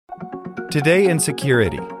Today in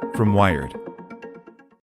Security from Wired.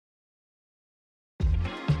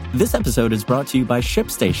 This episode is brought to you by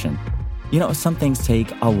ShipStation. You know, some things take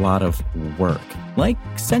a lot of work, like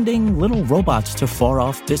sending little robots to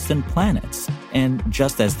far-off distant planets. And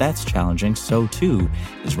just as that's challenging, so too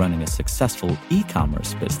is running a successful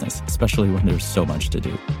e-commerce business, especially when there's so much to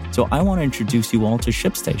do. So I want to introduce you all to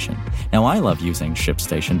ShipStation. Now, I love using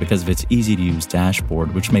ShipStation because of its easy-to-use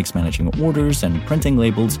dashboard, which makes managing orders and printing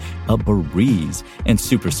labels a breeze and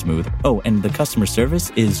super smooth. Oh, and the customer service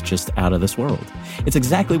is just out of this world. It's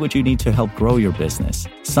exactly what you need to help grow your business.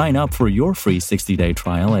 Sign up for your free 60-day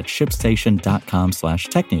trial at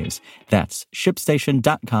shipstation.com/technews. That's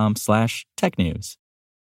shipstation.com/technews.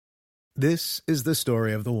 This is the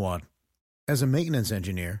story of the one. As a maintenance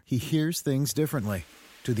engineer, he hears things differently.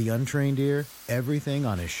 To the untrained ear, everything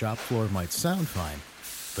on his shop floor might sound fine,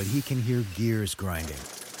 but he can hear gears grinding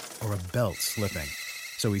or a belt slipping.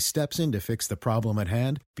 So he steps in to fix the problem at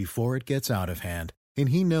hand before it gets out of hand. And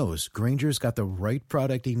he knows Grainger's got the right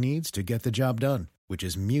product he needs to get the job done, which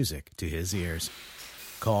is music to his ears.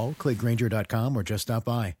 Call, click Grainger.com, or just stop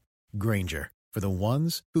by. Grainger, for the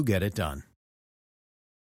ones who get it done.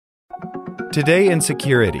 Today in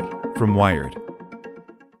Security from Wired.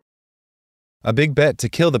 A big bet to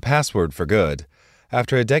kill the password for good.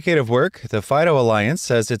 After a decade of work, the FIDO Alliance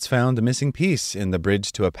says it's found a missing piece in the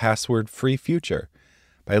bridge to a password-free future.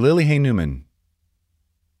 By Lily Hay Newman.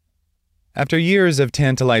 After years of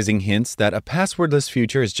tantalizing hints that a passwordless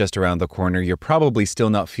future is just around the corner, you're probably still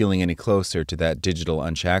not feeling any closer to that digital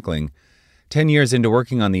unshackling. 10 years into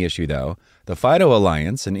working on the issue, though, the FIDO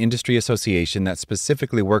Alliance, an industry association that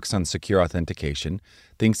specifically works on secure authentication,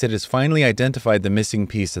 thinks it has finally identified the missing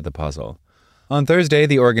piece of the puzzle. On Thursday,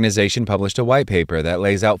 the organization published a white paper that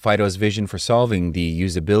lays out FIDO's vision for solving the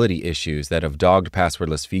usability issues that have dogged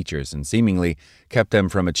passwordless features and seemingly kept them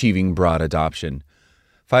from achieving broad adoption.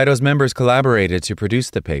 FIDO's members collaborated to produce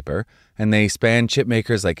the paper, and they span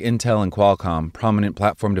chipmakers like Intel and Qualcomm, prominent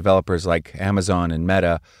platform developers like Amazon and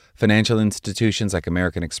Meta, financial institutions like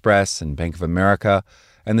American Express and Bank of America,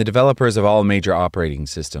 and the developers of all major operating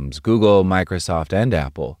systems, Google, Microsoft, and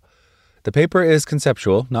Apple. The paper is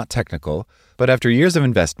conceptual, not technical, but after years of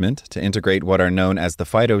investment to integrate what are known as the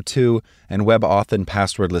FIDO2 and WebAuthn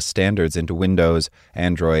passwordless standards into Windows,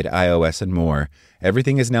 Android, iOS, and more,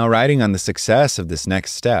 everything is now riding on the success of this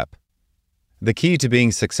next step. The key to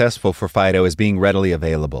being successful for FIDO is being readily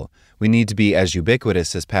available. We need to be as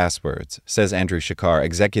ubiquitous as passwords, says Andrew Shakar,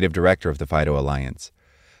 executive director of the FIDO Alliance.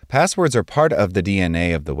 Passwords are part of the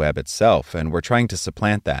DNA of the web itself, and we're trying to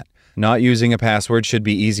supplant that. Not using a password should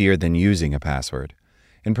be easier than using a password.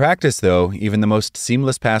 In practice, though, even the most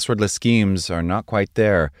seamless passwordless schemes are not quite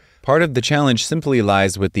there. Part of the challenge simply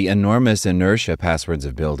lies with the enormous inertia passwords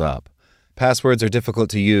have built up. Passwords are difficult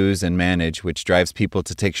to use and manage, which drives people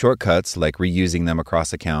to take shortcuts like reusing them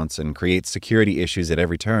across accounts and creates security issues at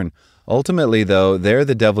every turn. Ultimately, though, they're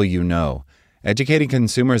the devil you know. Educating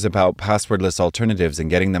consumers about passwordless alternatives and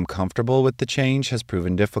getting them comfortable with the change has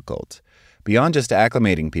proven difficult. Beyond just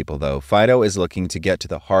acclimating people, though, FIDO is looking to get to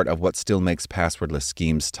the heart of what still makes passwordless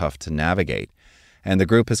schemes tough to navigate. And the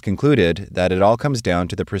group has concluded that it all comes down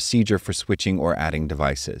to the procedure for switching or adding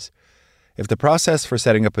devices. If the process for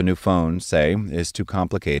setting up a new phone, say, is too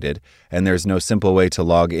complicated, and there's no simple way to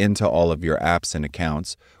log into all of your apps and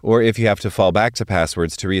accounts, or if you have to fall back to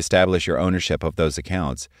passwords to reestablish your ownership of those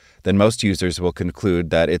accounts, then most users will conclude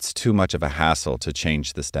that it's too much of a hassle to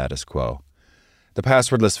change the status quo. The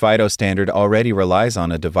passwordless FIDO standard already relies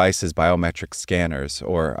on a device's biometric scanners,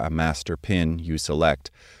 or a master PIN you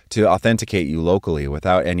select, to authenticate you locally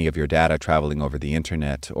without any of your data traveling over the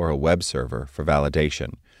internet or a web server for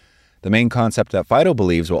validation. The main concept that FIDO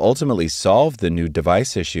believes will ultimately solve the new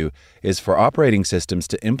device issue is for operating systems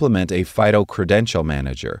to implement a FIDO credential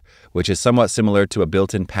manager, which is somewhat similar to a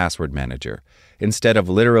built-in password manager. Instead of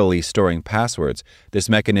literally storing passwords, this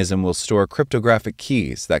mechanism will store cryptographic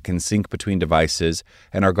keys that can sync between devices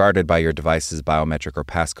and are guarded by your device's biometric or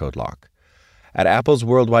passcode lock. At Apple's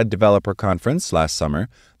Worldwide Developer Conference last summer,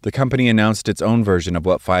 the company announced its own version of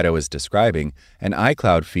what FIDO is describing, an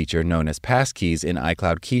iCloud feature known as passkeys in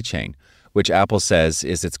iCloud Keychain, which Apple says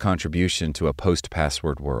is its contribution to a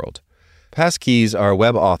post-password world. Passkeys are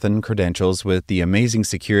WebAuthn credentials with the amazing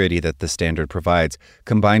security that the standard provides,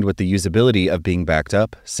 combined with the usability of being backed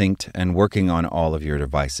up, synced, and working on all of your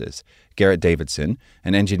devices. Garrett Davidson,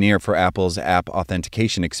 an engineer for Apple's App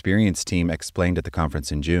Authentication Experience team, explained at the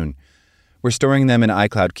conference in June. We're storing them in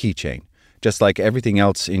iCloud Keychain. Just like everything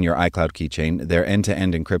else in your iCloud keychain, they're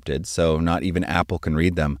end-to-end encrypted, so not even Apple can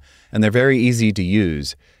read them, and they're very easy to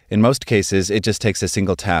use. In most cases, it just takes a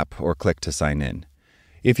single tap or click to sign in.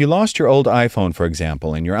 If you lost your old iPhone, for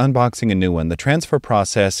example, and you're unboxing a new one, the transfer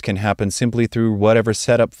process can happen simply through whatever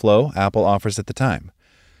setup flow Apple offers at the time.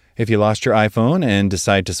 If you lost your iPhone and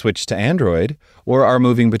decide to switch to Android, or are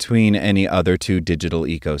moving between any other two digital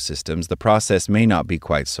ecosystems, the process may not be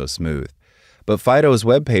quite so smooth. But FIDO's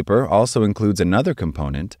web paper also includes another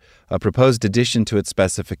component, a proposed addition to its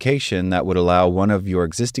specification that would allow one of your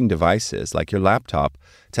existing devices, like your laptop,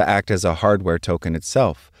 to act as a hardware token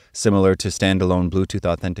itself, similar to standalone Bluetooth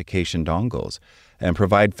authentication dongles, and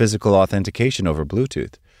provide physical authentication over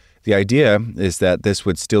Bluetooth. The idea is that this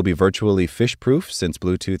would still be virtually phish-proof, since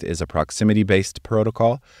Bluetooth is a proximity-based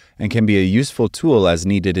protocol and can be a useful tool as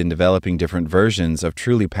needed in developing different versions of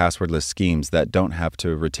truly passwordless schemes that don't have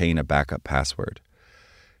to retain a backup password.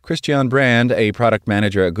 Christian Brand, a product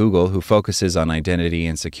manager at Google who focuses on identity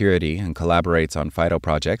and security and collaborates on FIDO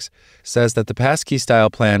projects, says that the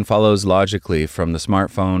passkey-style plan follows logically from the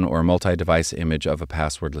smartphone or multi-device image of a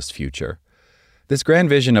passwordless future. This grand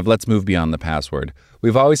vision of let's move beyond the password,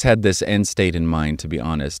 we've always had this end state in mind, to be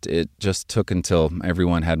honest. It just took until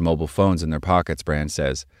everyone had mobile phones in their pockets, Brand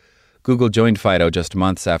says. Google joined FIDO just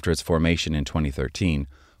months after its formation in 2013.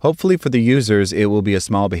 Hopefully for the users, it will be a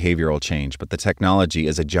small behavioral change, but the technology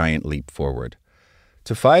is a giant leap forward.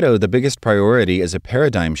 To FIDO, the biggest priority is a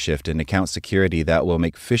paradigm shift in account security that will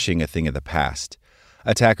make phishing a thing of the past.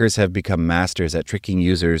 Attackers have become masters at tricking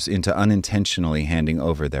users into unintentionally handing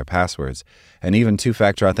over their passwords, and even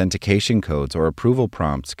two-factor authentication codes or approval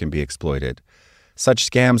prompts can be exploited. Such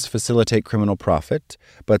scams facilitate criminal profit,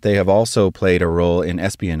 but they have also played a role in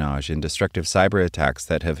espionage and destructive cyber attacks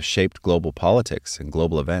that have shaped global politics and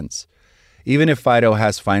global events. Even if FIDO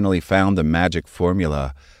has finally found the magic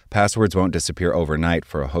formula, passwords won't disappear overnight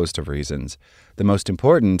for a host of reasons. The most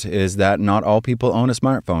important is that not all people own a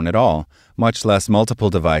smartphone at all, much less multiple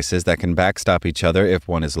devices that can backstop each other if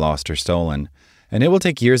one is lost or stolen. And it will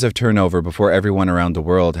take years of turnover before everyone around the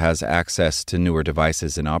world has access to newer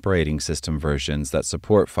devices and operating system versions that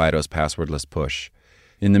support FIDO's passwordless push.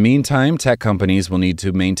 In the meantime, tech companies will need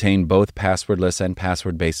to maintain both passwordless and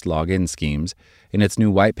password-based login schemes. In its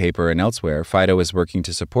new white paper and elsewhere, FIDO is working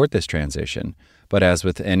to support this transition. But as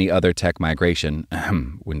with any other tech migration,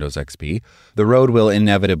 Windows XP, the road will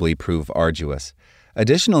inevitably prove arduous.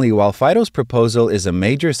 Additionally, while FIDO's proposal is a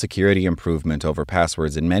major security improvement over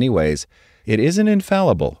passwords in many ways, it isn't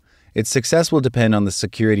infallible. Its success will depend on the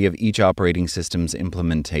security of each operating system's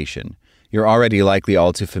implementation. You're already likely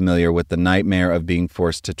all too familiar with the nightmare of being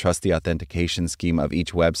forced to trust the authentication scheme of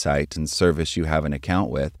each website and service you have an account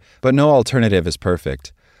with, but no alternative is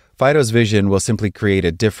perfect. FIDO's vision will simply create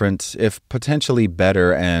a different, if potentially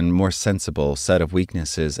better and more sensible, set of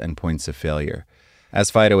weaknesses and points of failure. As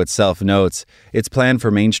FIDO itself notes, its plan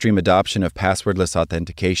for mainstream adoption of passwordless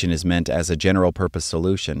authentication is meant as a general-purpose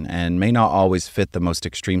solution and may not always fit the most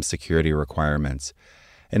extreme security requirements.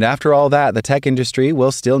 And after all that, the tech industry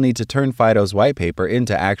will still need to turn FIDO's white paper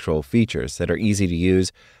into actual features that are easy to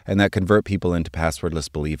use and that convert people into passwordless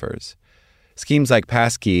believers. Schemes like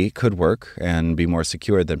passkey could work and be more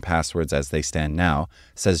secure than passwords as they stand now,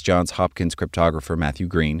 says Johns Hopkins cryptographer Matthew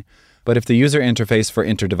Green. But if the user interface for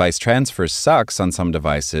inter-device transfers sucks on some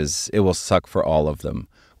devices, it will suck for all of them,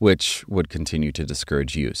 which would continue to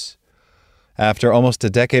discourage use. After almost a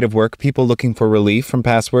decade of work, people looking for relief from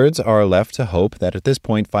passwords are left to hope that at this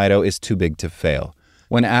point FIDO is too big to fail.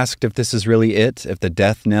 When asked if this is really it, if the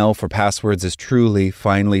death knell for passwords is truly,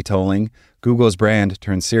 finally tolling, Google's Brand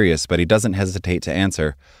turns serious, but he doesn't hesitate to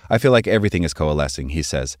answer. I feel like everything is coalescing, he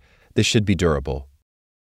says. This should be durable.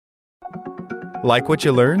 Like what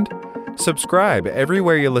you learned? Subscribe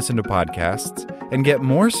everywhere you listen to podcasts and get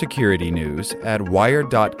more security news at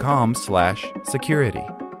wired.com/security.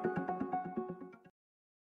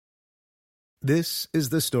 This is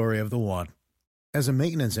the story of the one. As a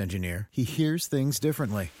maintenance engineer, he hears things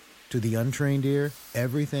differently. To the untrained ear,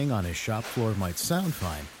 everything on his shop floor might sound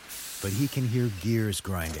fine, but he can hear gears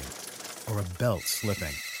grinding or a belt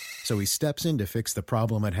slipping. So he steps in to fix the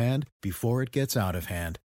problem at hand before it gets out of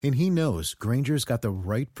hand. And he knows Grainger's got the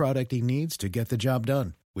right product he needs to get the job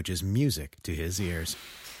done, which is music to his ears.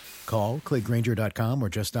 Call, click Grainger.com, or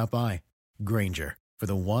just stop by. Grainger, for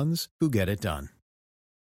the ones who get it done.